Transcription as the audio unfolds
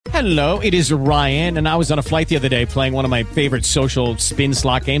Hello, it is Ryan, and I was on a flight the other day playing one of my favorite social spin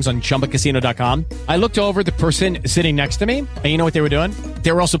slot games on ChumbaCasino.com. I looked over at the person sitting next to me, and you know what they were doing?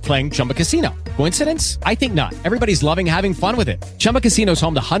 They were also playing Chumba Casino. Coincidence? I think not. Everybody's loving having fun with it. Chumba Casino is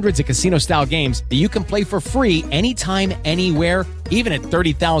home to hundreds of casino-style games that you can play for free anytime, anywhere, even at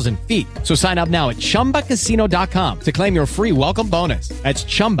 30,000 feet. So sign up now at ChumbaCasino.com to claim your free welcome bonus. That's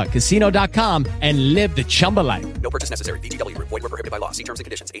ChumbaCasino.com and live the Chumba life. No purchase necessary. VGW. Void where prohibited by law. See terms and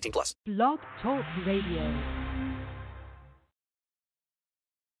conditions. 18 plus. Blog Talk Radio.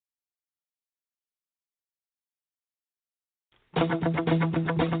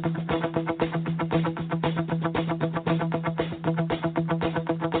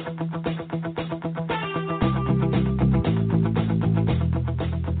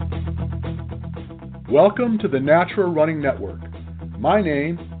 Welcome to the Natural Running Network. My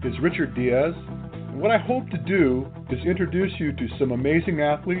name is Richard Diaz, and what I hope to do is introduce you to some amazing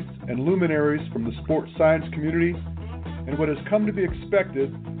athletes and luminaries from the sports science community, and what has come to be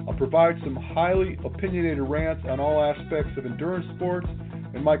expected, I'll provide some highly opinionated rants on all aspects of endurance sports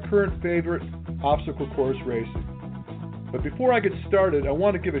and my current favorite, obstacle course racing. But before I get started, I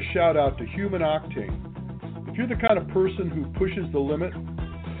want to give a shout out to Human Octane. If you're the kind of person who pushes the limit,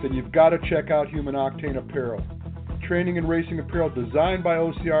 then you've got to check out Human Octane apparel. Training and racing apparel designed by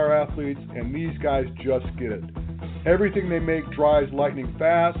OCR athletes, and these guys just get it. Everything they make dries lightning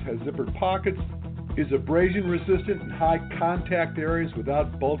fast, has zippered pockets, is abrasion resistant in high contact areas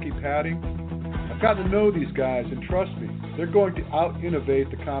without bulky padding. I've gotten to know these guys, and trust me, they're going to out-innovate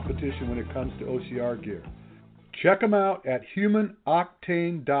the competition when it comes to OCR gear. Check them out at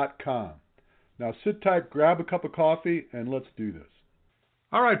humanoctane.com. Now sit tight, grab a cup of coffee, and let's do this.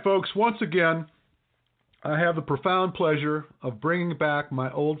 All right, folks, once again, I have the profound pleasure of bringing back my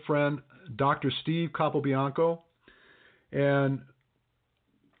old friend, Dr. Steve Capobianco. And,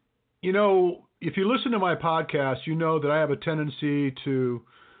 you know, if you listen to my podcast, you know that I have a tendency to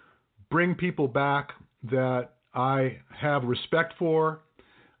bring people back that I have respect for,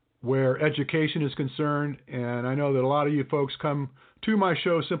 where education is concerned. And I know that a lot of you folks come to my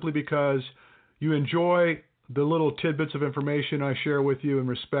show simply because you enjoy the little tidbits of information I share with you in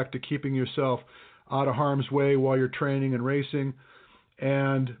respect to keeping yourself out of harm's way while you're training and racing.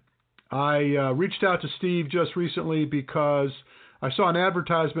 And I reached out to Steve just recently because I saw an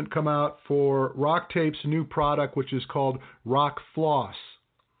advertisement come out for Rock Tape's new product, which is called Rock Floss.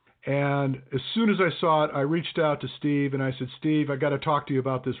 And as soon as I saw it, I reached out to Steve and I said, Steve, I got to talk to you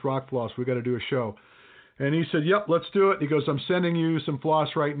about this Rock Floss. We got to do a show. And he said, yep, let's do it. He goes, I'm sending you some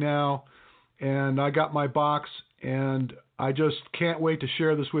floss right now. And I got my box, and I just can't wait to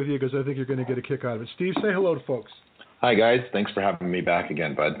share this with you because I think you're going to get a kick out of it. Steve, say hello to folks. Hi, guys. Thanks for having me back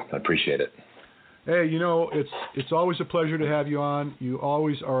again, bud. I appreciate it. Hey, you know, it's always a pleasure to have you on. You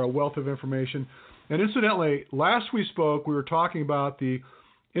always are a wealth of information. And incidentally, last we spoke, we were talking about the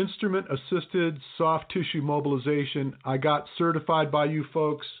instrument-assisted soft tissue mobilization. I got certified by you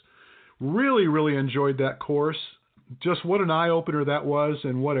folks. Really, really enjoyed that course. Just what an eye-opener that was,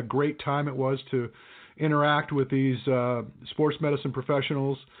 and what a great time it was to interact with these sports medicine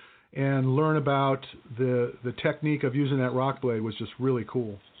professionals and learn about the technique of using that rock blade. Was just really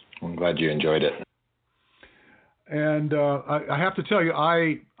cool. I'm glad you enjoyed it. And I have to tell you,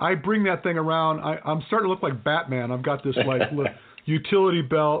 I bring that thing around. I'm starting to look like Batman. I've got this like utility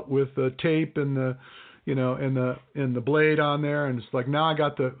belt with the tape and the, you know, and the blade on there, and it's like now I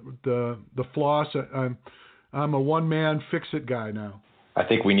got the floss. I'm a one-man fix-it guy now. I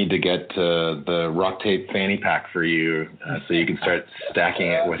think we need to get the Rock Tape fanny pack for you so you can start stacking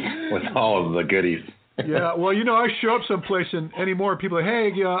it with all of the goodies. Yeah, well, you know, I show up someplace and anymore people are like,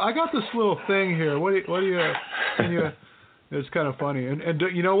 hey, I got this little thing here. What do you it's kind of funny. And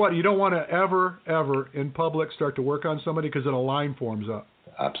you know what? You don't want to ever in public start to work on somebody because then a line forms up.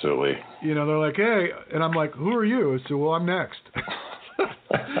 Absolutely. You know, they're like, hey, and I'm like, who are you? I said, well, I'm next.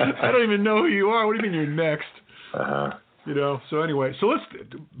 I don't even know who you are. What do you mean you're next? You know, so anyway, so let's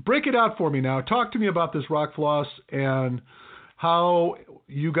break it out for me now. Talk to me about this rock floss and how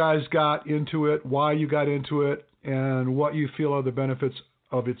you guys got into it, why you got into it, and what you feel are the benefits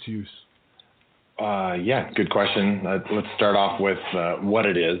of its use. Yeah, good question. Let's start off with what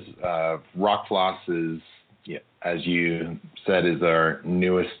it is. Rock floss is, as you said, is our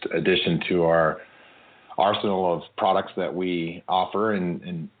newest addition to our arsenal of products that we offer.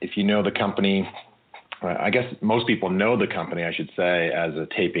 And if you know the company, I guess most people know the company, I should say, as a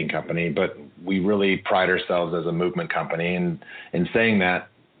taping company, but we really pride ourselves as a movement company. And in saying that,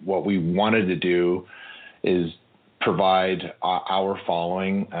 what we wanted to do is provide our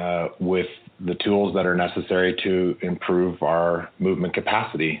following with the tools that are necessary to improve our movement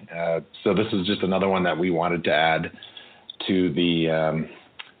capacity. So this is just another one that we wanted to add to the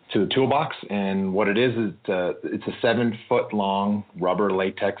toolbox. And what it is it's a 7-foot long rubber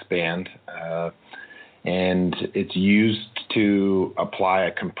latex band, and it's used to apply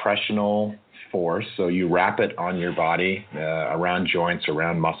a compressional force. So you wrap it on your body, around joints,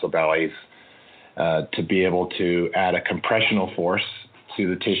 around muscle bellies, to be able to add a compressional force to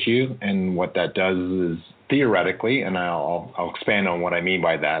the tissue. And what that does is, theoretically, and I'll expand on what I mean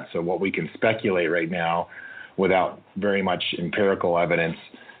by that. So what we can speculate right now without very much empirical evidence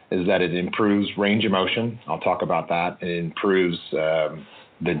is that it improves range of motion. I'll talk about that. It improves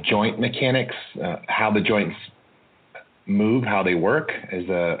the joint mechanics, how the joints move, how they work is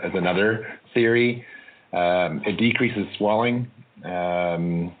another theory. It decreases swelling,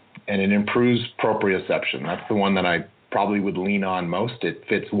 and it improves proprioception. That's the one that I probably would lean on most. It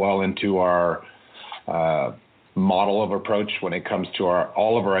fits well into our model of approach when it comes to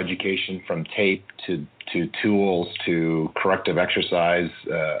all of our education, from tape to tools to corrective exercise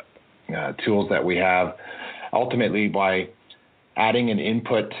tools that we have. Ultimately, by adding an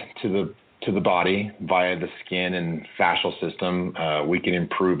input to the body via the skin and fascial system, we can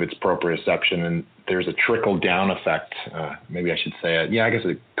improve its proprioception, and there's a trickle-down effect. Maybe I should say it. Yeah, I guess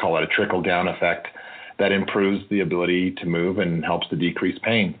I'd call it a trickle-down effect that improves the ability to move and helps to decrease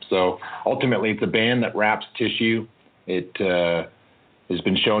pain. So ultimately, it's a band that wraps tissue. It has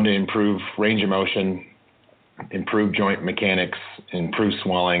been shown to improve range of motion, improve joint mechanics, improve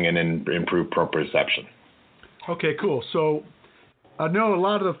swelling, and improve proprioception. Okay, cool. So I know a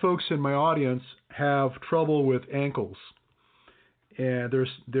lot of the folks in my audience have trouble with ankles, and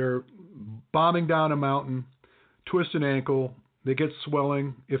they're bombing down a mountain, twist an ankle, they get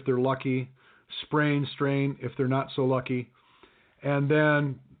swelling if they're lucky, sprain, strain if they're not so lucky, and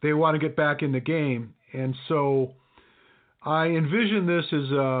then they want to get back in the game. And so I envision this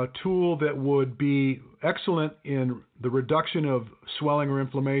as a tool that would be excellent in the reduction of swelling or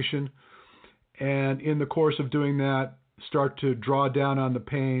inflammation, and in the course of doing that, start to draw down on the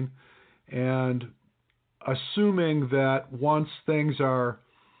pain. And assuming that once things are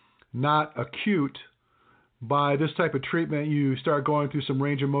not acute, by this type of treatment, you start going through some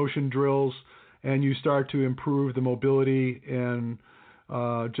range of motion drills, and you start to improve the mobility and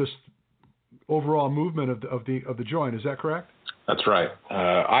just overall movement of the joint. Is that correct? That's right.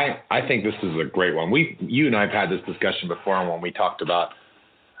 I think this is a great one. You and I have had this discussion before when we talked about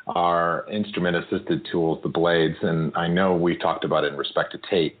our instrument-assisted tools, the blades, and I know we've talked about it in respect to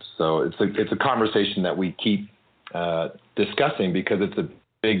tape. So it's a conversation that we keep discussing, because it's a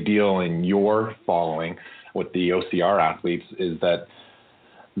big deal in your following with the OCR athletes, is that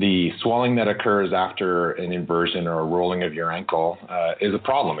the swelling that occurs after an inversion or a rolling of your ankle is a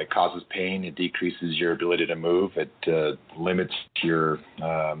problem. It causes pain. It decreases your ability to move. It limits your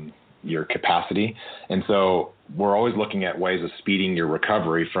capacity. And so we're always looking at ways of speeding your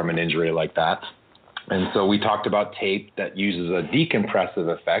recovery from an injury like that. And so we talked about tape that uses a decompressive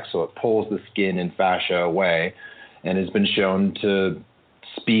effect, so it pulls the skin and fascia away, and has been shown to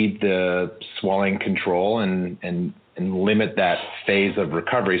speed the swelling control and limit that phase of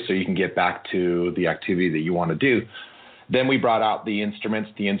recovery so you can get back to the activity that you want to do. Then we brought out the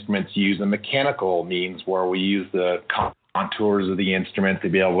instruments. The instruments use a mechanical means where we use the contours of the instrument to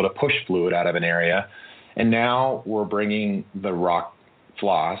be able to push fluid out of an area. And now we're bringing the rock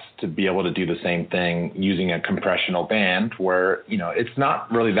floss to be able to do the same thing using a compressional band, where, it's not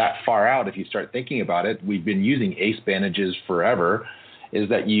really that far out if you start thinking about it. We've been using ACE bandages forever. Is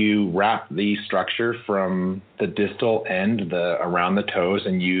that you wrap the structure from the distal end, around the toes,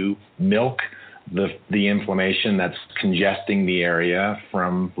 and you milk the inflammation that's congesting the area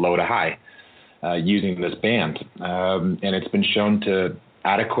from low to high using this band. And it's been shown to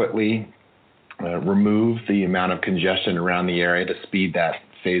adequately remove the amount of congestion around the area to speed that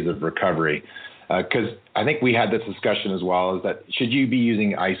phase of recovery. Because I think we had this discussion as well, is that should you be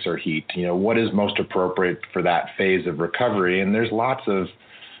using ice or heat? What is most appropriate for that phase of recovery? And there's lots of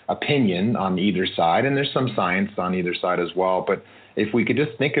opinion on either side, and there's some science on either side as well. But if we could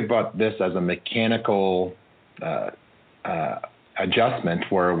just think about this as a mechanical adjustment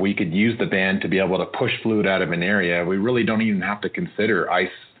where we could use the band to be able to push fluid out of an area, we really don't even have to consider ice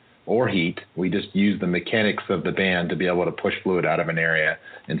or heat. We just use the mechanics of the band to be able to push fluid out of an area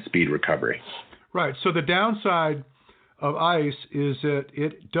and speed recovery. Right. So the downside of ice is that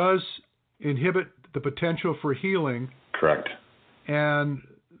it does inhibit the potential for healing. Correct. And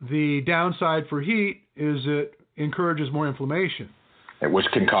the downside for heat is it encourages more inflammation, which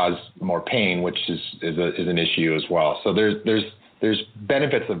can cause more pain, which is an issue as well. So there's there's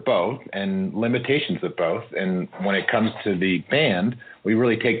benefits of both and limitations of both. And when it comes to the band, we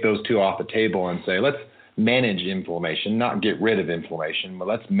really take those two off the table and say, let's manage inflammation, not get rid of inflammation, but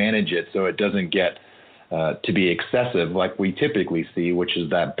let's manage it so it doesn't get to be excessive like we typically see, which is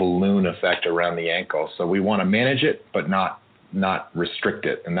that balloon effect around the ankle. So we want to manage it, but not restrict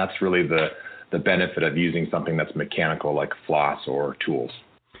it. And that's really the benefit of using something that's mechanical like floss or tools.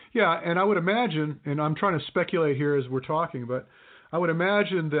 Yeah, and I would imagine, and I'm trying to speculate here as we're talking, but I would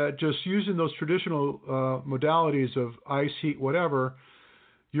imagine that just using those traditional modalities of ice, heat, whatever,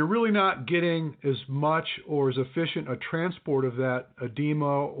 you're really not getting as much or as efficient a transport of that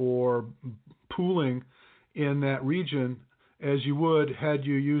edema or pooling in that region as you would had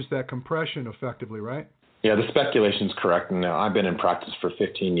you used that compression effectively, right? Yeah, the speculation is correct. Now, I've been in practice for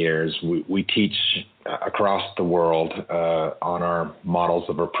 15 years. We teach across the world on our models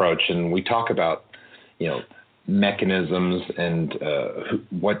of approach, and we talk about, mechanisms and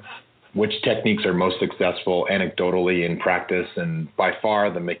which techniques are most successful anecdotally in practice. And by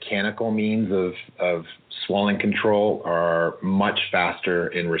far, the mechanical means of swelling control are much faster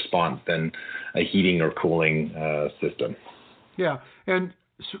in response than a heating or cooling system. Yeah, and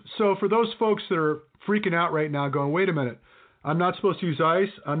so for those folks that are freaking out right now going, wait a minute, I'm not supposed to use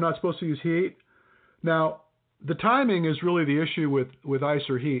ice, I'm not supposed to use heat. Now, the timing is really the issue with ice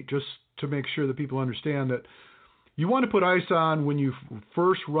or heat, just to make sure that people understand that you want to put ice on when you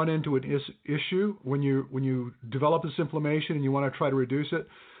first run into an issue, when you develop this inflammation and you want to try to reduce it.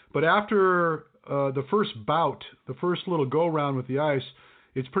 But after the first bout, the first little go-round with the ice,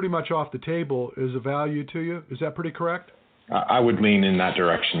 it's pretty much off the table as a value to you. Is that pretty correct? I would lean in that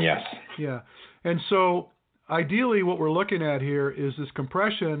direction, yes. Yeah. And so ideally what we're looking at here is this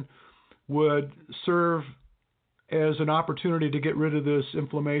compression would serve as an opportunity to get rid of this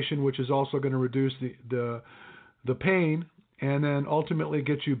inflammation, which is also going to reduce the pain and then ultimately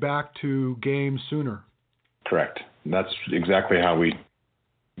get you back to game sooner. Correct. That's exactly how we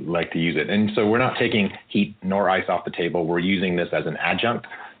like to use it. And so we're not taking heat nor ice off the table. We're using this as an adjunct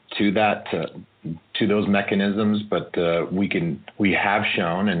to that, to those mechanisms, but we have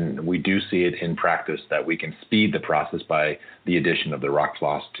shown, and we do see it in practice, that we can speed the process by the addition of the rock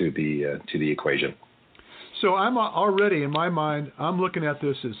floss to the equation. So I'm already, in my mind, I'm looking at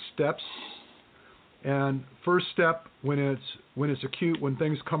this as steps. And first step, when it's acute, when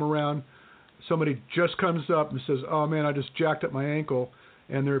things come around, somebody just comes up and says, "Oh man, I just jacked up my ankle,"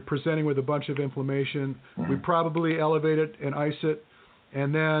 and they're presenting with a bunch of inflammation. Mm-hmm. We probably elevate it and ice it.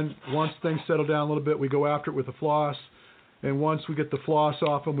 And then once things settle down a little bit, we go after it with the floss. And once we get the floss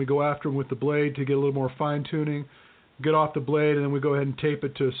off them, we go after them with the blade to get a little more fine-tuning, get off the blade, and then we go ahead and tape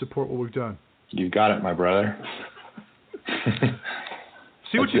it to support what we've done. You got it, my brother.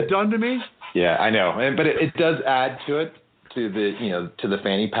 See what you've done to me? Yeah, I know. But it does add to it, to the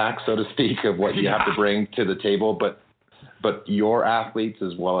fanny pack, so to speak, of what you have to bring to the table. But your athletes,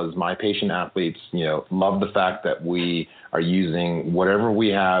 as well as my patient athletes, love the fact that we are using whatever we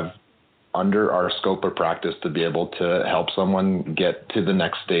have under our scope of practice to be able to help someone get to the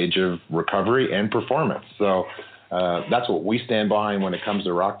next stage of recovery and performance. So that's what we stand behind when it comes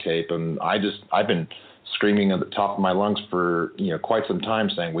to rock tape. And I've been screaming at the top of my lungs for quite some time,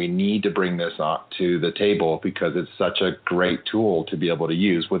 saying we need to bring this to the table because it's such a great tool to be able to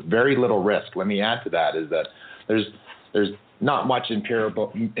use with very little risk. Let me add to that is that there's not much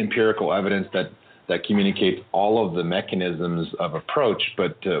empirical evidence that communicates all of the mechanisms of approach,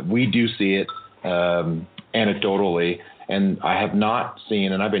 but we do see it anecdotally. And I have not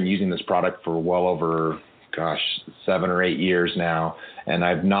seen, and I've been using this product for well over, 7 or 8 years now, and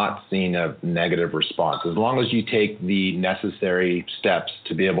I've not seen a negative response. As long as you take the necessary steps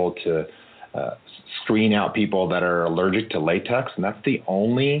to be able to screen out people that are allergic to latex, and that's the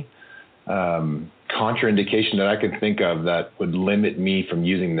only contraindication that I could think of that would limit me from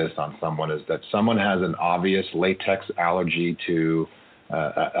using this on someone, is that someone has an obvious latex allergy to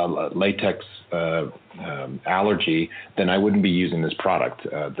a latex allergy, then I wouldn't be using this product.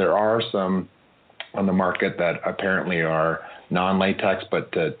 There are some on the market that apparently are non-latex,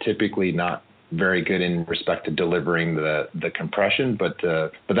 but typically not very good in respect to delivering the compression. But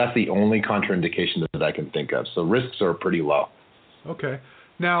that's the only contraindication that I can think of. So risks are pretty low. Okay.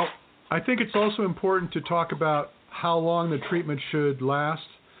 Now, I think it's also important to talk about how long the treatment should last.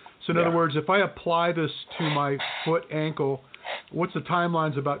 So in other words, if I apply this to my foot, ankle, what's the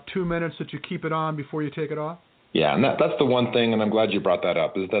timelines? About 2 minutes that you keep it on before you take it off? Yeah, and that's the one thing, and I'm glad you brought that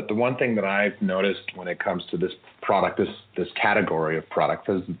up, is that the one thing that I've noticed when it comes to this product, this category of product,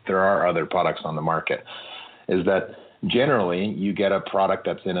 because there are other products on the market, is that generally you get a product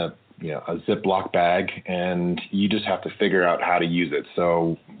that's in a a Ziploc bag, and you just have to figure out how to use it.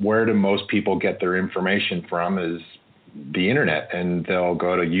 So where do most people get their information from is the internet, and they'll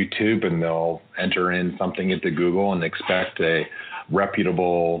go to YouTube and they'll enter in something into Google and expect a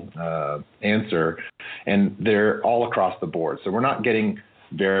reputable answer, and they're all across the board. So we're not getting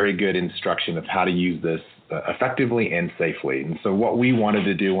very good instruction of how to use this effectively and safely. And so what we wanted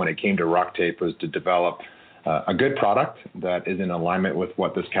to do when it came to Rock Tape was to develop a good product that is in alignment with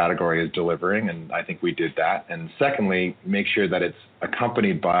what this category is delivering, and I think we did that. And secondly, make sure that it's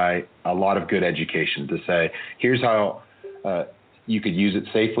accompanied by a lot of good education to say, here's how you could use it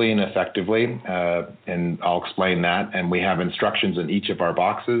safely and effectively, and I'll explain that. And we have instructions in each of our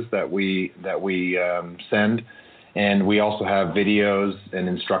boxes that we send. And we also have videos and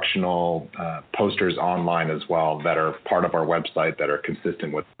instructional posters online as well that are part of our website that are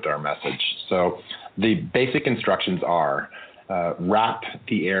consistent with our message. So the basic instructions are wrap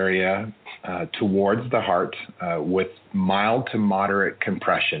the area towards the heart with mild to moderate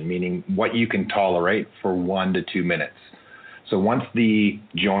compression, meaning what you can tolerate for 1 to 2 minutes. So once the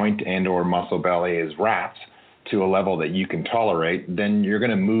joint and or muscle belly is wrapped to a level that you can tolerate, then you're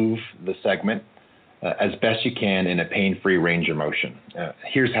going to move the segment as best you can in a pain-free range of motion.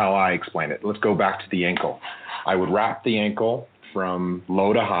 Here's how I explain it. Let's go back to the ankle. I would wrap the ankle from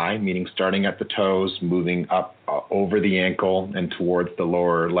low to high, meaning starting at the toes, moving up over the ankle and towards the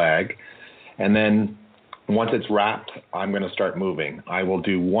lower leg. And then once it's wrapped, I'm going to start moving. I will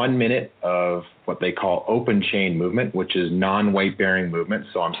do 1 minute of what they call open chain movement, which is non-weight bearing movement.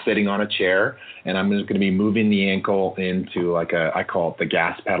 So I'm sitting on a chair and I'm just going to be moving the ankle into I call it the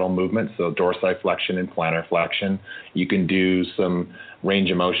gas pedal movement. So dorsiflexion and plantar flexion. You can do some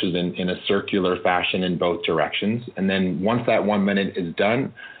range of motions in a circular fashion in both directions. And then once that 1 minute is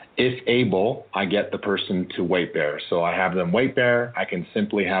done, if able, I get the person to weight bear. So I have them weight bear. I can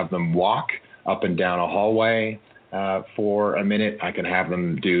simply have them walk up and down a hallway for a minute. I can have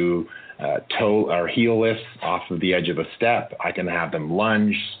them do toe or heel lifts off of the edge of a step. I can have them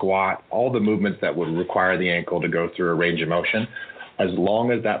lunge, squat, all the movements that would require the ankle to go through a range of motion, as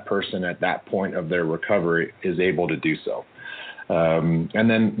long as that person at that point of their recovery is able to do so. And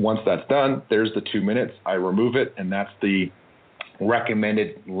then once that's done, there's the 2 minutes. I remove it, and that's the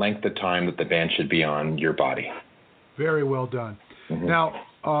recommended length of time that the band should be on your body. Very well done. Mm-hmm.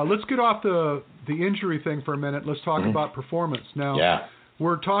 Now, let's get off the injury thing for a minute. Let's talk about performance. Now,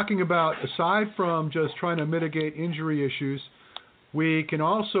 we're talking about, aside from just trying to mitigate injury issues, we can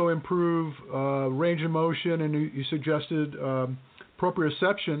also improve range of motion, and you suggested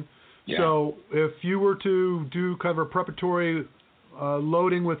proprioception. Yeah. So if you were to do kind of a preparatory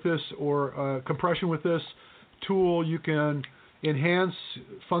loading with this or compression with this tool, you can enhance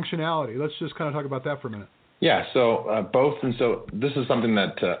functionality. Let's just kind of talk about that for a minute. Yeah, so both. And so this is something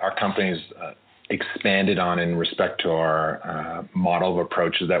that our company's expanded on in respect to our model of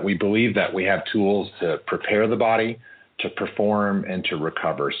approach, is that we believe that we have tools to prepare the body, to perform, and to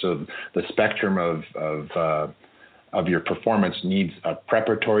recover. So the spectrum of your performance needs a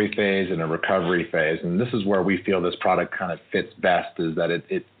preparatory phase and a recovery phase. And this is where we feel this product kind of fits best, is that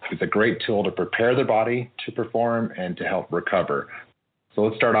it's a great tool to prepare the body to perform and to help recover. So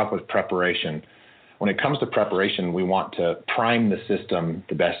let's start off with preparation. When it comes to preparation, we want to prime the system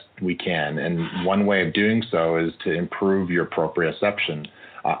the best we can. And one way of doing so is to improve your proprioception.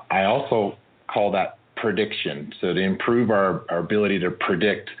 I also call that prediction. So to improve our ability to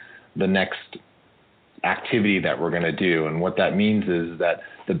predict the next activity that we're going to do. And what that means is that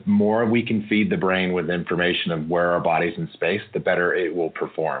the more we can feed the brain with information of where our body's in space, the better it will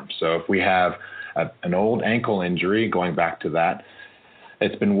perform. So if we have an old ankle injury, going back to that,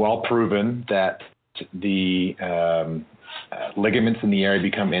 it's been well proven that the ligaments in the area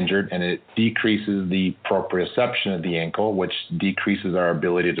become injured, and it decreases the proprioception of the ankle, which decreases our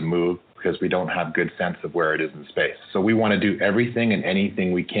ability to move because we don't have good sense of where it is in space. So we want to do everything and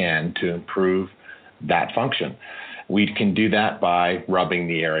anything we can to improve that function. We can do that by rubbing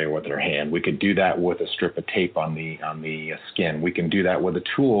the area with our hand. We could do that with a strip of tape on the skin. We can do that with a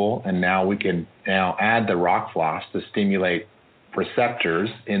tool, and now we can add the rock floss to stimulate receptors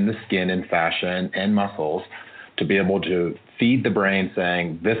in the skin and fascia and muscles to be able to feed the brain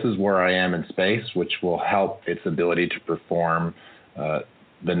saying, this is where I am in space, which will help its ability to perform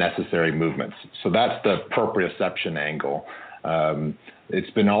the necessary movements. So that's the proprioception angle. It's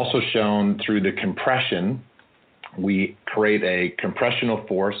been also shown through the compression, we create a compressional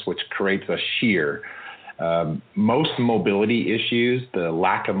force which creates a shear. Most mobility issues, the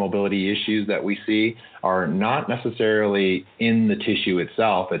lack of mobility issues that we see, are not necessarily in the tissue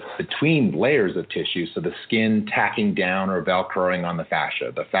itself. It's between layers of tissue, so the skin tacking down or velcroing on the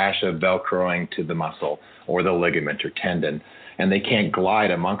fascia velcroing to the muscle or the ligament or tendon, and they can't glide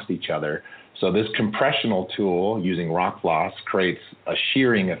amongst each other. So this compressional tool using rock floss creates a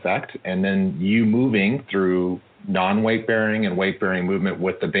shearing effect, and then you moving through non-weight bearing and weight bearing movement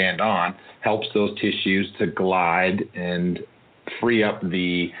with the band on helps those tissues to glide and free up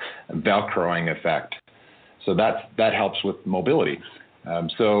the velcroing effect. So that helps with mobility.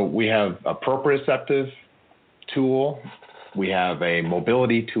 So we have a proprioceptive tool, we have a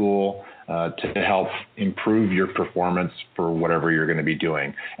mobility tool to help improve your performance for whatever you're going to be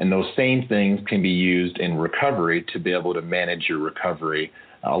doing. And those same things can be used in recovery to be able to manage your recovery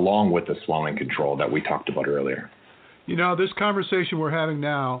along with the swelling control that we talked about earlier. You know, this conversation we're having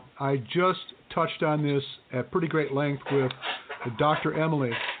now, I just touched on this at pretty great length with Dr.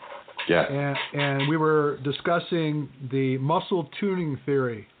 Emily. Yeah. And we were discussing the muscle tuning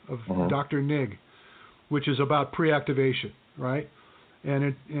theory of Dr. Nigg, which is about pre-activation, right?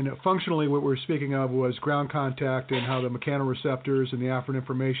 And functionally what we're speaking of was ground contact and how the mechanoreceptors and the afferent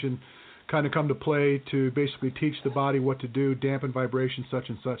information kind of come to play to basically teach the body what to do, dampen vibration, such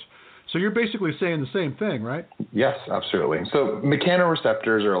and such. So you're basically saying the same thing, right? Yes, absolutely. So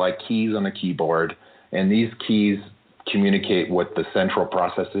mechanoreceptors are like keys on a keyboard, and these keys communicate with the central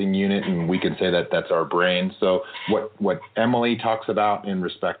processing unit, and we can say that that's our brain. So what Emily talks about in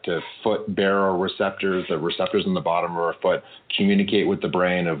respect to foot baroreceptors, the receptors in the bottom of our foot, communicate with the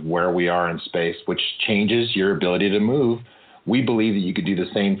brain of where we are in space, which changes your ability to move. We believe that you could do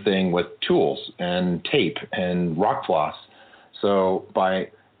the same thing with tools and tape and rock floss. So by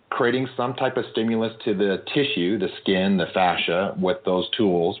creating some type of stimulus to the tissue, the skin, the fascia, with those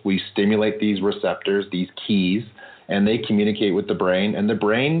tools, we stimulate these receptors, these keys, and they communicate with the brain, and the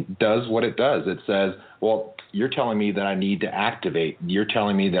brain does what it does. It says, well, you're telling me that I need to activate. You're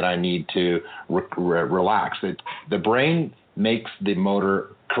telling me that I need to relax. The brain makes the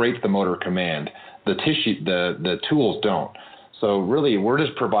motor, creates the motor command. The tissue, the tools don't. So really, we're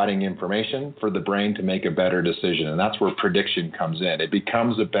just providing information for the brain to make a better decision, and that's where prediction comes in. It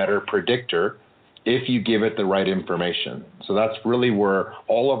becomes a better predictor if you give it the right information. So that's really where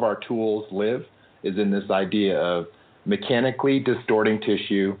all of our tools live, is in this idea of mechanically distorting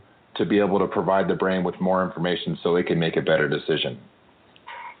tissue to be able to provide the brain with more information so it can make a better decision.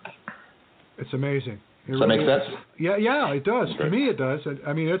 It's amazing. Does that make sense? Yeah, it does. To me, it does.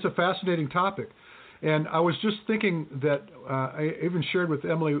 I mean, it's a fascinating topic. And I was just thinking that I even shared with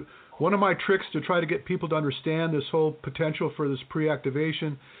Emily, one of my tricks to try to get people to understand this whole potential for this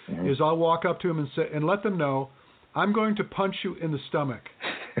pre-activation is I'll walk up to them and say, and let them know, I'm going to punch you in the stomach,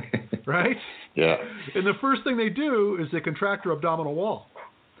 right? Yeah. And the first thing they do is they contract their abdominal wall.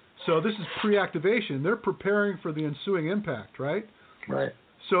 So this is pre-activation. They're preparing for the ensuing impact, right? Right.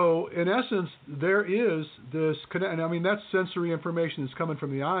 So in essence, there is this, and I mean, that's sensory information that's coming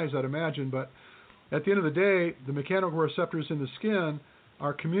from the eyes, I'd imagine, but at the end of the day, the mechanical receptors in the skin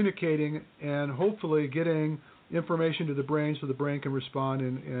are communicating and hopefully getting information to the brain so the brain can respond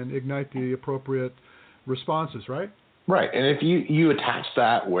and ignite the appropriate responses, right? Right. And if you attach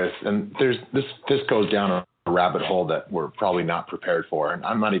that with, and this goes down a rabbit hole that we're probably not prepared for, and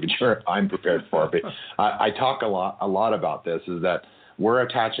I'm not even sure if I'm prepared for it, but I talk a lot about this, is that we're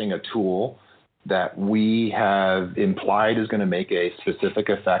attaching a tool that we have implied is going to make a specific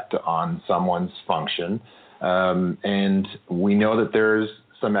effect on someone's function. And we know that there's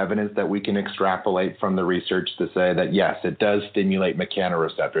some evidence that we can extrapolate from the research to say that, yes, it does stimulate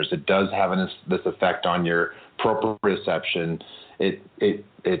mechanoreceptors. It does have this effect on your proprioception.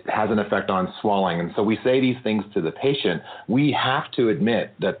 It has an effect on swelling. And so we say these things to the patient. We have to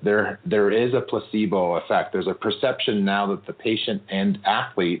admit that there is a placebo effect. There's a perception now that the patient and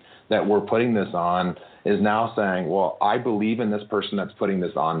athlete that we're putting this on is now saying, well, I believe in this person that's putting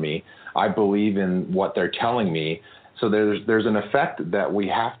this on me. I believe in what they're telling me. So there's an effect that we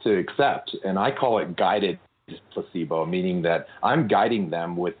have to accept, and I call it guided placebo, meaning that I'm guiding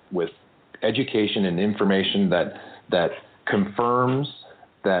them with education and information that confirms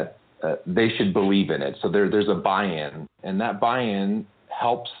that they should believe in it. So there's a buy-in, and that buy-in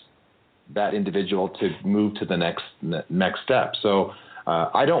helps that individual to move to the next step. So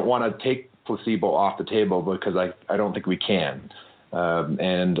I don't want to take placebo off the table because I don't think we can,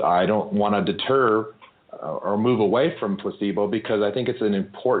 and I don't want to deter or move away from placebo because I think it's an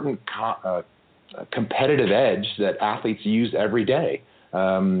important competitive edge that athletes use every day.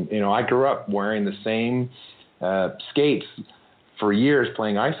 I grew up wearing the same skates for years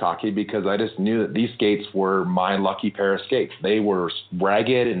playing ice hockey because I just knew that these skates were my lucky pair of skates. They were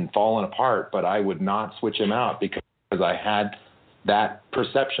ragged and falling apart, but I would not switch them out because I had that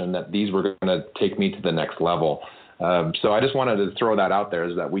perception that these were going to take me to the next level. So I just wanted to throw that out there,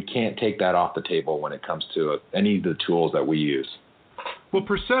 is that we can't take that off the table when it comes to any of the tools that we use. Well,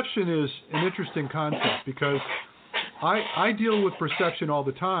 perception is an interesting concept because I deal with perception all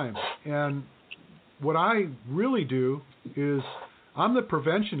the time. And what I really do is I'm the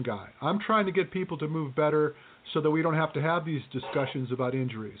prevention guy. I'm trying to get people to move better so that we don't have to have these discussions about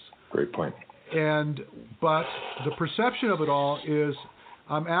injuries. Great point. But the perception of it all is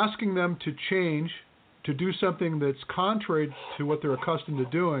I'm asking them to change, to do something that's contrary to what they're accustomed to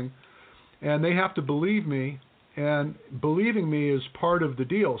doing, and they have to believe me, and believing me is part of the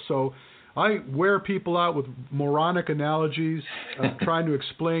deal. So I wear people out with moronic analogies, trying to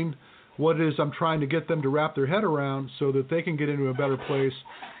explain what it is I'm trying to get them to wrap their head around so that they can get into a better place,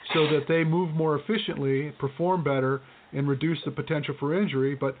 so that they move more efficiently, perform better, and reduce the potential for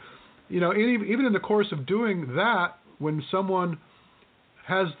injury. But, even in the course of doing that, when someone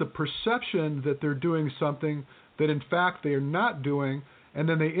has the perception that they're doing something that in fact they are not doing, and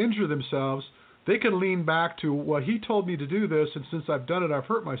then they injure themselves, they can lean back to, well, he told me to do this, and since I've done it, I've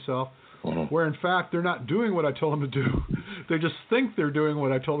hurt myself, where in fact they're not doing what I told them to do. They just think they're doing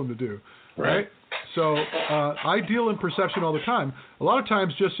what I told them to do. Right? So I deal in perception all the time. A lot of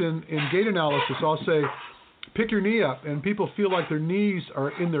times just in gait analysis, I'll say, pick your knee up, and people feel like their knees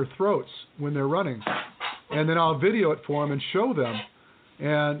are in their throats when they're running. And then I'll video it for them and show them.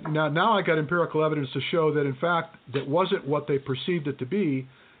 And now I got empirical evidence to show that, in fact, that wasn't what they perceived it to be.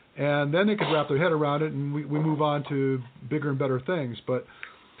 And then they could wrap their head around it, and we move on to bigger and better things. But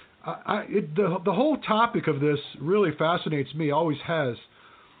the whole topic of this really fascinates me, always has.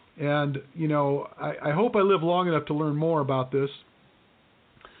 And, I hope I live long enough to learn more about this.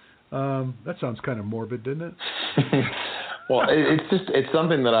 That sounds kind of morbid, didn't it? Well, it's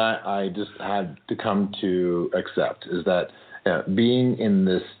something that I just had to come to accept, is that being in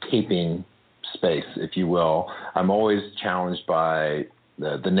this taping space, if you will, I'm always challenged by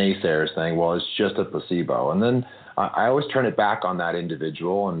the naysayers saying, well, it's just a placebo. And then I always turn it back on that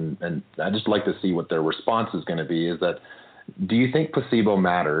individual, and I just like to see what their response is going to be, is that, do you think placebo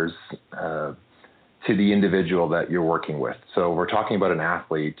matters to the individual that you're working with? So we're talking about an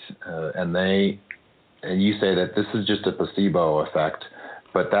athlete, and you say that this is just a placebo effect,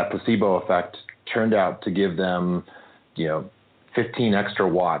 but that placebo effect turned out to give them, 15 extra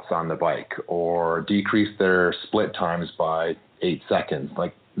watts on the bike, or decrease their split times by 8 seconds.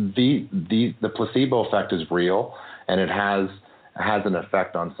 Like the placebo effect is real, and it has an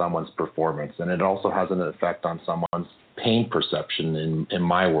effect on someone's performance, and it also has an effect on someone's pain perception in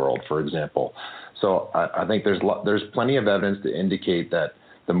my world, for example. So I think there's plenty of evidence to indicate that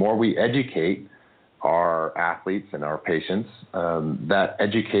the more we educate our athletes and our patients, that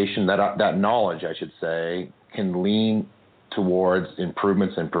education, that knowledge, I should say, can lean towards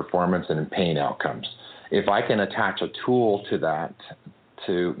improvements in performance and in pain outcomes. If I can attach a tool to that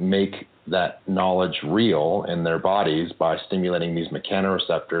to make that knowledge real in their bodies by stimulating these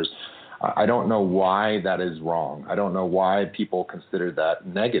mechanoreceptors, I don't know why that is wrong. I don't know why people consider that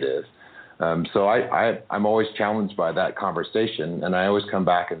negative. So I'm always challenged by that conversation, and I always come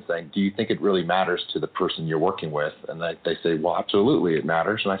back and say, do you think it really matters to the person you're working with? And they say, well, absolutely it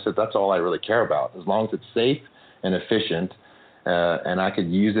matters. And I said, that's all I really care about. As long as it's safe and efficient, and I could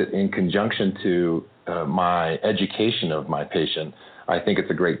use it in conjunction to my education of my patient, I think it's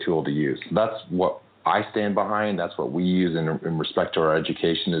a great tool to use. That's what I stand behind. That's what we use in respect to our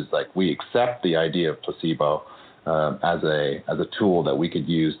education, is like we accept the idea of placebo as a tool that we could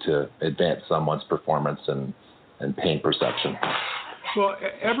use to advance someone's performance and pain perception. Well,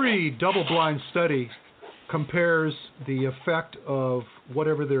 every double-blind study compares the effect of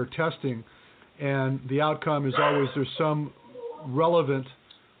whatever they're testing, and the outcome is always there's some relevant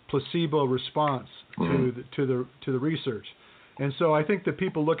placebo response to the research. And so I think that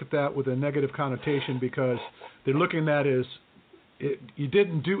people look at that with a negative connotation because they're looking at that as you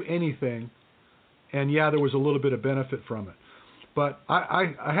didn't do anything, and there was a little bit of benefit from it. But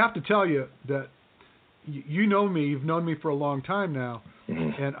I have to tell you that you know me, you've known me for a long time now,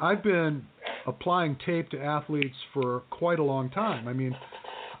 and I've been applying tape to athletes for quite a long time. I mean,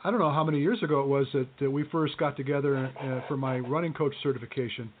 I don't know how many years ago it was that we first got together for my running coach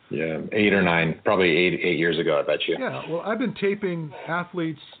certification. Yeah, 8 or 9, probably 8 years ago, I bet you. Yeah, well, I've been taping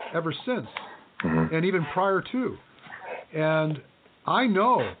athletes ever since, and even prior to. And I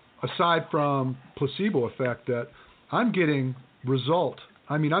know, aside from placebo effect, that I'm getting result.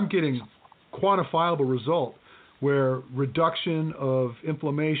 I mean, I'm getting quantifiable result where reduction of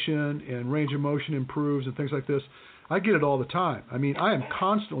inflammation and range of motion improves and things like this. I get it all the time. I mean, I am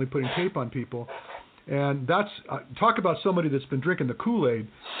constantly putting tape on people, and that's talk about somebody that's been drinking the Kool-Aid.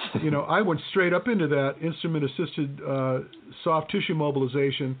 You know, I went straight up into that instrument-assisted soft tissue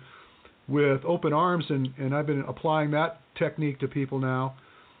mobilization with open arms, and I've been applying that technique to people now.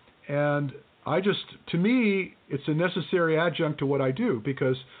 And to me, it's a necessary adjunct to what I do,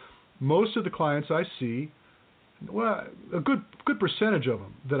 because most of the clients I see, well, a good percentage of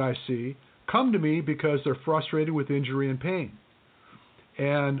them that I see come to me because they're frustrated with injury and pain.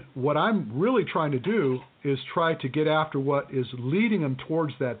 And what I'm really trying to do is try to get after what is leading them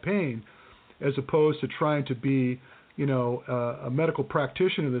towards that pain, as opposed to trying to be, you know, a medical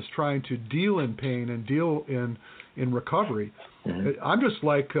practitioner that's trying to deal in pain and deal in recovery. Mm-hmm. I'm just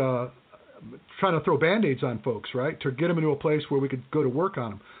like trying to throw Band-Aids on folks, right, to get them into a place where we could go to work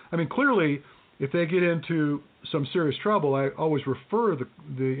on them. I mean, clearly, if they get into some serious trouble, I always refer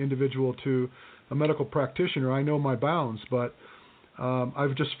the individual to a medical practitioner. I know my bounds, but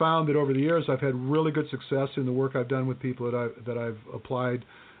I've just found that over the years I've had really good success in the work I've done with people that I've applied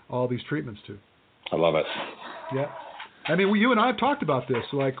all these treatments to. I love it. Yeah. I mean, you and I have talked about this.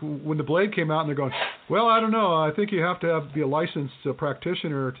 Like when the blade came out, and they're going, "Well, I don't know. I think you have to be a licensed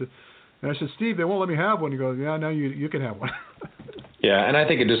practitioner to." And I said, "Steve, they won't let me have one." He goes, "Yeah, now you can have one." Yeah, and I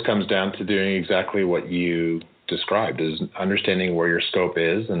think it just comes down to doing exactly what you described, is understanding where your scope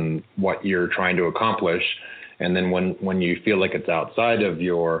is and what you're trying to accomplish. And then when you feel like it's outside of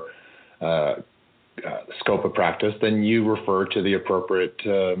your scope of practice, then you refer to the appropriate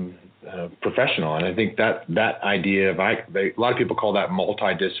professional. And I think that idea of, a lot of people call that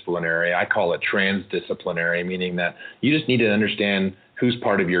multidisciplinary. I call it transdisciplinary, meaning that you just need to understand who's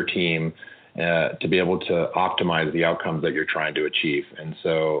part of your team to be able to optimize the outcomes that you're trying to achieve. And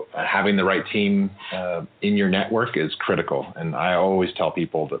so having the right team in your network is critical. And I always tell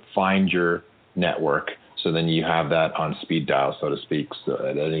people to find your network, so then you have that on speed dial, so to speak, so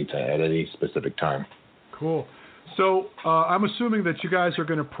at any specific time. Cool. So I'm assuming that you guys are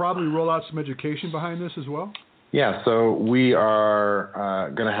going to probably roll out some education behind this as well? Yeah, so we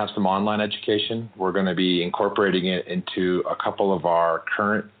are going to have some online education. We're going to be incorporating it into a couple of our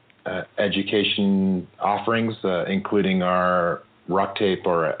current education offerings, including our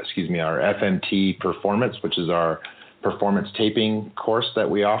our FMT Performance, which is our performance taping course that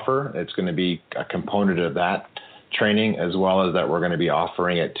we offer. It's going to be a component of that training, as well as that we're going to be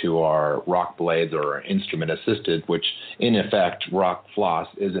offering it to our rock blades, or our instrument assisted, which in effect, rock floss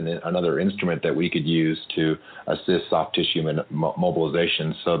is another instrument that we could use to assist soft tissue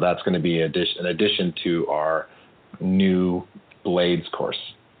mobilization. So that's going to be an addition to our new blades course.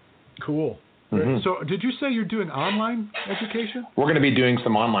 Cool. Mm-hmm. So did you say you're doing online education? We're going to be doing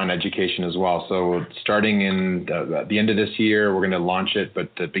some online education as well. So starting in the end of this year, we're going to launch it, but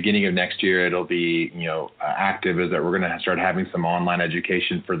the beginning of next year, it'll be active, is that we're going to start having some online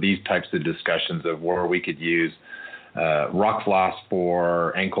education for these types of discussions of where we could use rock floss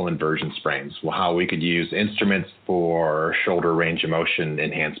for ankle inversion sprains, how we could use instruments for shoulder range of motion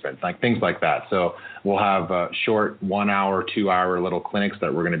enhancement, like things like that. So we'll have short 1 hour, 2 hour little clinics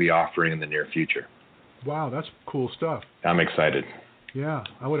that we're going to be offering in the near future. Wow, that's cool stuff. I'm excited. Yeah,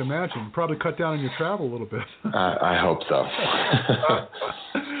 I would imagine. Probably cut down on your travel a little bit. I hope so.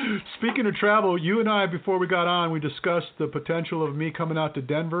 Speaking of travel, you and I, before we got on, we discussed the potential of me coming out to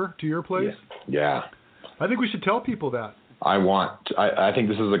Denver, to your place. Yeah. I think we should tell people that. I think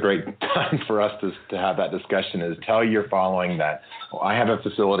this is a great time for us to have that discussion, is tell your following that I have a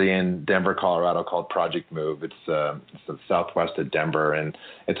facility in Denver, Colorado called Project Move. It's southwest of Denver, and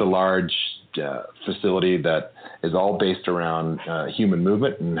it's a large facility that is all based around human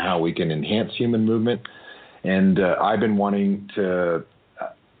movement and how we can enhance human movement. And I've been wanting to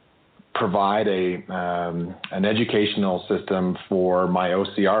provide an educational system for my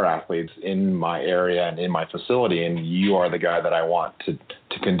OCR athletes in my area and in my facility, and you are the guy that I want to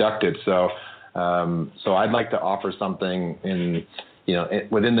conduct it. So I'd like to offer something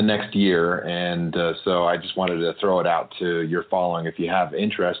within the next year, and so I just wanted to throw it out to your following. If you have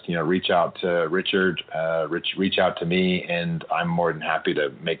interest, reach out to Richard, reach out to me, and I'm more than happy to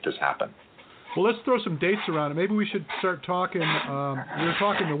make this happen. Well, let's throw some dates around it. Maybe we should start talking. We were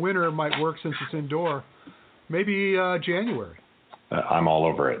talking the winter might work since it's indoor. Maybe January. I'm all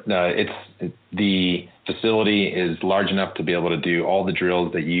over it. The facility is large enough to be able to do all the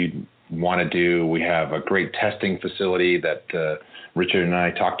drills that you want to do. We have a great testing facility that Richard and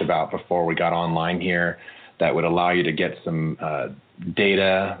I talked about before we got online here, that would allow you to get some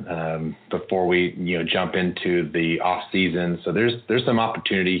data before we jump into the off season. So there's some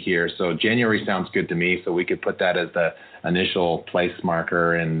opportunity here. So January sounds good to me. So we could put that as the initial place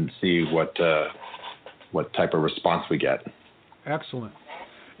marker and see what type of response we get. Excellent.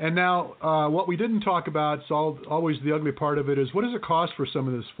 And now what we didn't talk about, it's always the ugly part of it, is what does it cost for some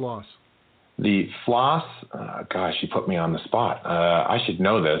of this floss? The floss, gosh, you put me on the spot. I should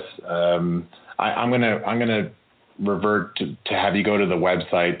know this. I'm gonna revert to have you go to the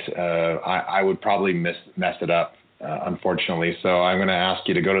website. I would probably mess it up, unfortunately. So I'm going to ask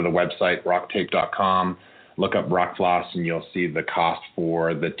you to go to the website, rocktape.com, look up rock floss, and you'll see the cost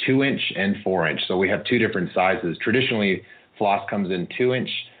for the 2-inch and 4-inch. So we have two different sizes. Traditionally, floss comes in 2-inch.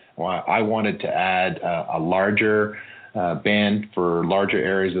 Well, I wanted to add a larger band for larger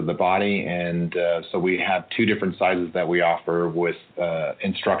areas of the body, and so we have two different sizes that we offer with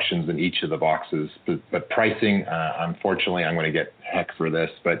instructions in each of the boxes. But pricing, unfortunately, I'm going to get heck for this,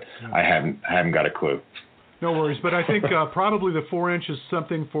 but I haven't got a clue. No worries, but I think probably the 4-inch is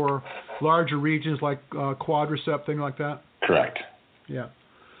something for larger regions like quadricep, thing like that. Correct. Yeah.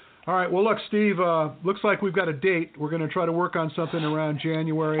 All right. Well, look, Steve, looks like we've got a date. We're going to try to work on something around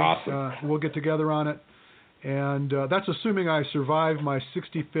January. Awesome. We'll get together on it. And that's assuming I survive my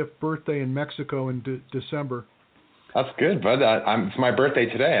 65th birthday in Mexico in December. That's good, bud. It's my birthday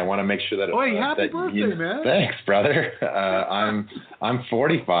today. I want to make sure that. Oh, happy birthday, man! Thanks, brother. I'm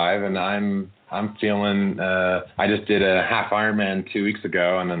 45, and I'm feeling. I just did a half Ironman 2 weeks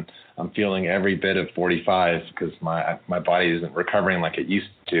ago, and I'm feeling every bit of 45 because my body isn't recovering like it used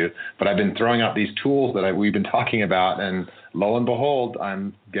to. But I've been throwing out these tools that we've been talking about, and lo and behold,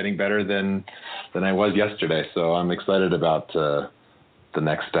 I'm getting better than I was yesterday. So I'm excited about the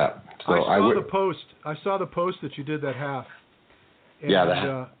next step. So I saw the post that you did that half. And,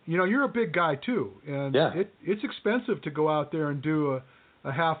 yeah. You're a big guy too, and it's expensive to go out there and do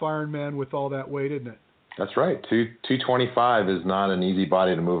a half Ironman with all that weight, isn't it? That's right. 225 is not an easy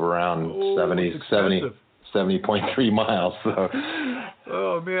body to move around 70.3 miles. So.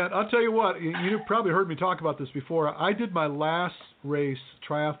 Oh, man. I'll tell you what. You've probably heard me talk about this before. I did my last race,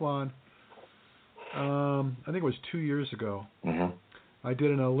 triathlon, I think it was 2 years ago. Mm-hmm. I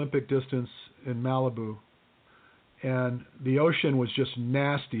did an Olympic distance in Malibu, and the ocean was just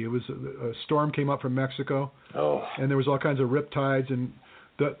nasty. It was a storm came up from Mexico, and there was all kinds of riptides, and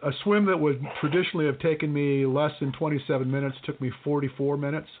a swim that would traditionally have taken me less than 27 minutes took me 44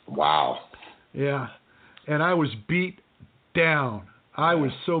 minutes. Wow. Yeah. And I was beat down. I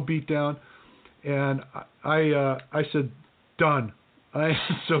was so beat down. And I said, done. I am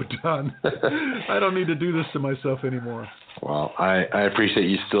so done. I don't need to do this to myself anymore. Well, I appreciate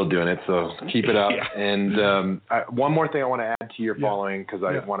you still doing it, so keep it up. Yeah. And one more thing I want to add to your following, because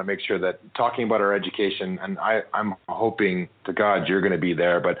I want to make sure that talking about our education, and I'm hoping to God you're going to be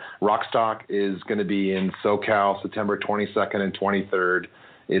there, but Rockstock is going to be in SoCal September 22nd and 23rd.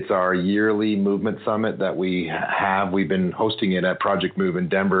 It's our yearly movement summit that we have. We've been hosting it at Project Move in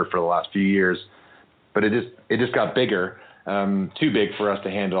Denver for the last few years, but it just got bigger, too big for us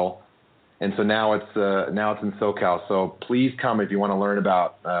to handle. And so now it's in SoCal. So please come if you want to learn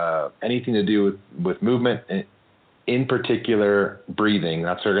about anything to do with movement, in particular breathing.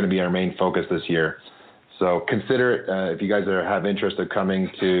 That's going to be our main focus this year. So consider it if you guys have interest of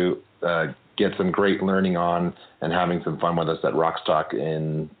coming to get some great learning on and having some fun with us at Rockstock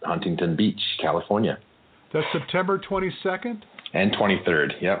in Huntington Beach, California. That's September 22nd? And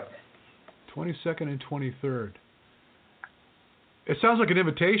 23rd, yep. 22nd and 23rd. It sounds like an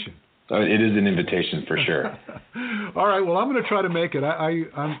invitation. It is an invitation for sure. All right. Well, I'm going to try to make it.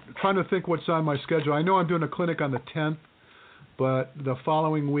 I'm trying to think what's on my schedule. I know I'm doing a clinic on the 10th, but the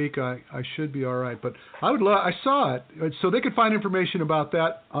following week I should be all right. But I saw it, so they could find information about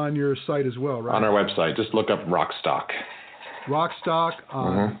that on your site as well, right? On our website, just look up Rockstock. Rockstock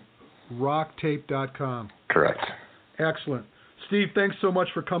on rocktape.com. Correct. Excellent, Steve. Thanks so much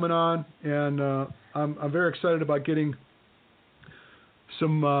for coming on, and I'm very excited about getting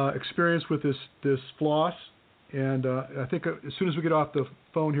some experience with this floss, and I think as soon as we get off the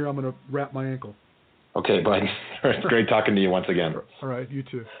phone here, I'm going to wrap my ankle. Okay, bud. It's great talking to you once again. All right, you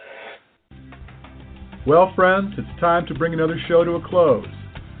too. Well, friends, it's time to bring another show to a close.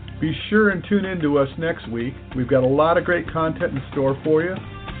 Be sure and tune in to us next week. We've got a lot of great content in store for you.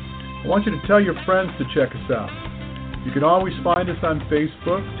 I want you to tell your friends to check us out. You can always find us on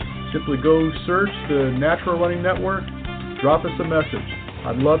Facebook. Simply go search the Natural Running Network. Drop us a message.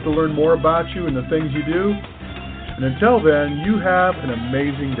 I'd love to learn more about you and the things you do. And until then, you have an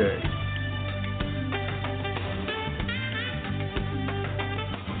amazing day.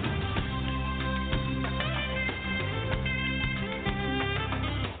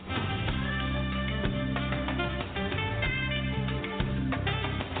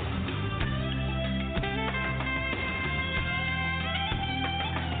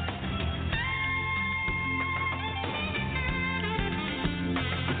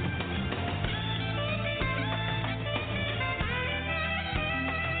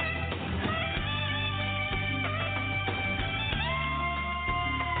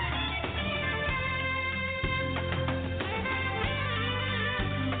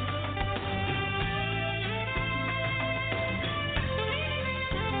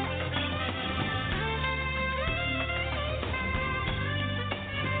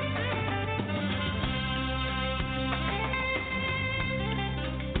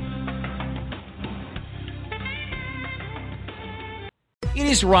 It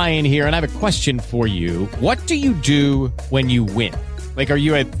is Ryan here, and I have a question for you. What do you do when you win? Like, are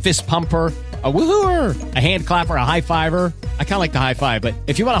you a fist pumper, a woohooer, a hand clapper, a high fiver? I kind of like the high five, but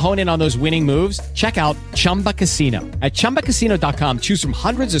if you want to hone in on those winning moves, check out Chumba Casino. At ChumbaCasino.com, choose from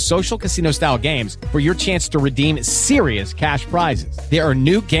hundreds of social casino-style games for your chance to redeem serious cash prizes. There are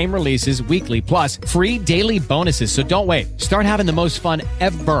new game releases weekly, plus free daily bonuses. So don't wait. Start having the most fun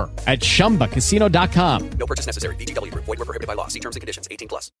ever at ChumbaCasino.com. No purchase necessary. VGW Group. Void where prohibited by law. See terms and conditions. 18+.